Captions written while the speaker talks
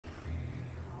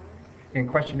in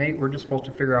question 8, we're just supposed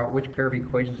to figure out which pair of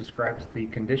equations describes the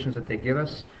conditions that they give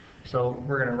us. So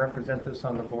we're going to represent this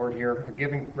on the board here. A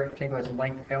given rectangle has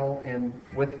length L and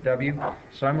width W.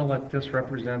 So I'm going to let this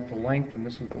represent the length, and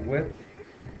this is the width.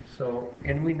 So,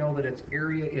 and we know that its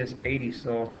area is 80,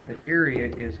 so the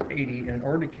area is 80. And in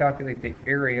order to calculate the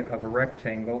area of a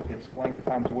rectangle, it's length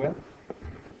times width.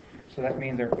 So that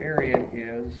means our area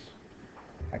is,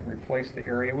 I can replace the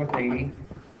area with 80,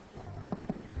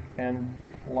 and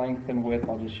length and width,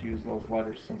 I'll just use those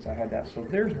letters since I had that. So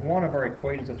there's one of our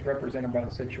equations that's represented by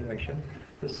the situation.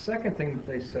 The second thing that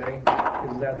they say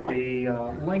is that the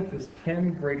length is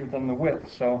 10 greater than the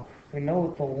width. So we know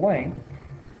that the length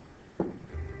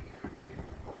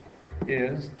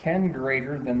is 10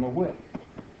 greater than the width.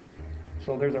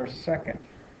 So there's our second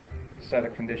set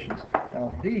of conditions.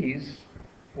 Now these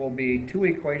will be two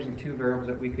equations, two variables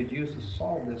that we could use to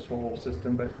solve this whole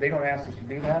system, but they don't ask us to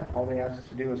do that. All they ask us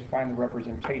to do is find the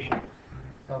representation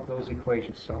of those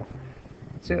equations. So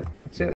that's it. That's it.